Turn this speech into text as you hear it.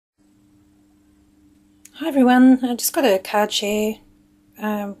Hi everyone, I just got a card share,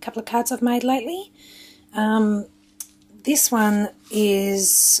 a couple of cards I've made lately. This one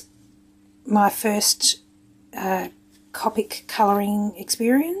is my first Copic colouring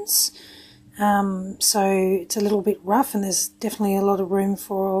experience, so it's a little bit rough and there's definitely a lot of room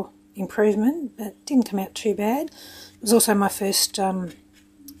for improvement, but it didn't come out too bad. It was also my first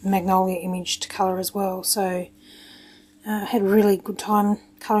magnolia image to colour as well, so I had a really good time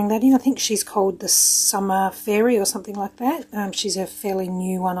colouring that in. I think she's called the Summer Fairy or something like that. She's a fairly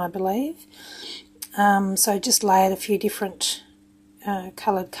new one, I believe. So just layered a few different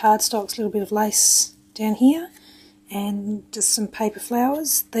coloured cardstocks, a little bit of lace down here, and just some paper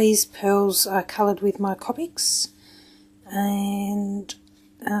flowers. These pearls are coloured with my Copics, and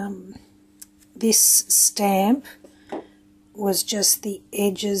this stamp was just the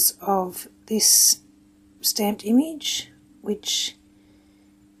edges of this stamped image, which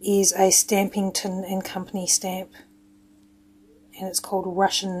is a Stampington and Company stamp, and it's called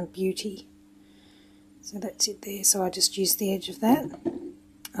Russian Beauty. So that's it there. So I just used the edge of that.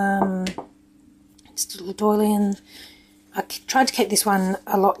 Just a little doily, and I tried to keep this one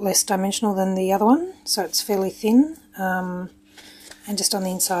a lot less dimensional than the other one, so it's fairly thin. And just on the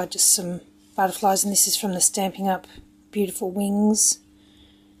inside, just some butterflies, and this is from the Stamping Up Beautiful Wings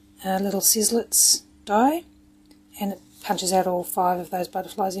little Sizzlets die, and it punches out all 5 of those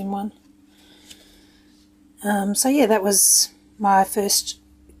butterflies in one. So yeah, that was my first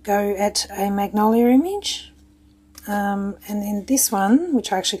go at a magnolia image. And then this one,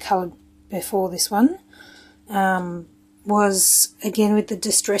 which I actually coloured before this one, was again with the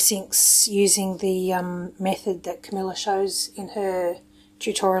Distress inks, using the method that Camilla shows in her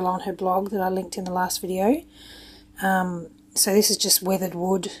tutorial on her blog that I linked in the last video. So this is just weathered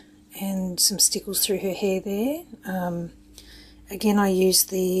wood and some stickles through her hair there. Again, I used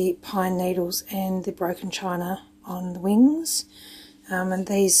the pine needles and the broken china on the wings, and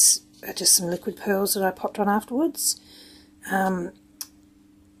these are just some liquid pearls that I popped on afterwards. I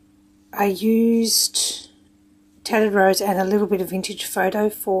used Tattered Rose and a little bit of Vintage Photo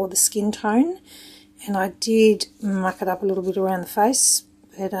for the skin tone, and I did muck it up a little bit around the face,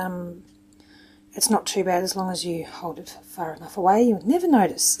 but it's not too bad as long as you hold it far enough away. You would never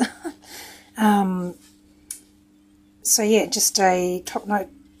notice. So yeah, just a top note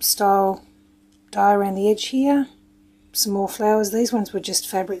style die around the edge here. Some more flowers. These ones were just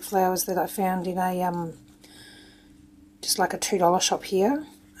fabric flowers that I found in a just like a $2 shop here.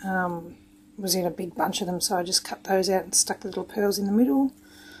 Was in a big bunch of them, so I just cut those out and stuck the little pearls in the middle.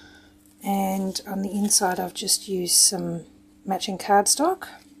 And on the inside I've just used some matching cardstock.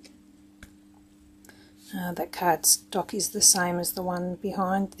 That cardstock is the same as the one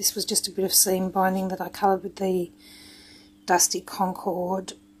behind. This was just a bit of seam binding that I coloured with the Dusty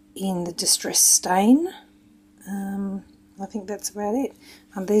Concord in the Distress Stain. I think that's about it.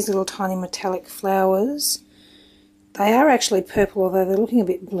 These little tiny metallic flowers, they are actually purple, although they're looking a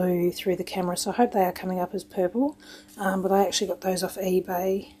bit blue through the camera, so I hope they are coming up as purple. But I actually got those off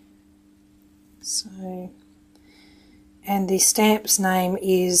eBay. So, and the stamp's name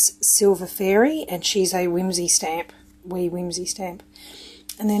is Silver Fairy, and she's a whimsy stamp, wee whimsy stamp.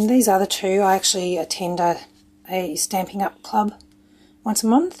 And then these other two, I actually attend a Stamping Up club once a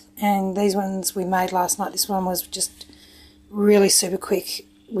month, and these ones we made last night. This one was just really super quick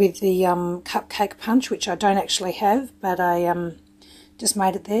with the cupcake punch, which I don't actually have, but I just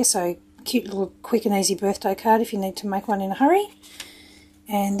made it there. So cute little quick and easy birthday card if you need to make one in a hurry.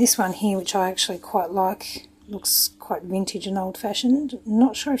 And this one here, which I actually quite like, looks quite vintage and old-fashioned.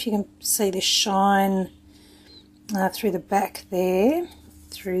 Not sure if you can see the shine through the back there,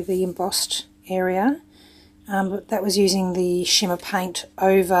 through the embossed area, but that was using the shimmer paint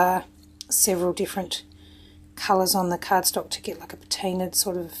over several different colours on the cardstock to get like a patinaed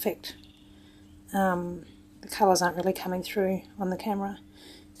sort of effect. The colours aren't really coming through on the camera.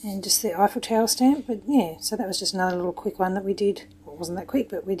 And just the Eiffel Tower stamp, but yeah, so that was just another little quick one that we did. Well, it wasn't that quick,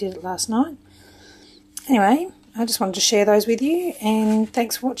 but we did it last night. Anyway, I just wanted to share those with you, and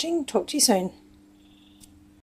thanks for watching. Talk to you soon.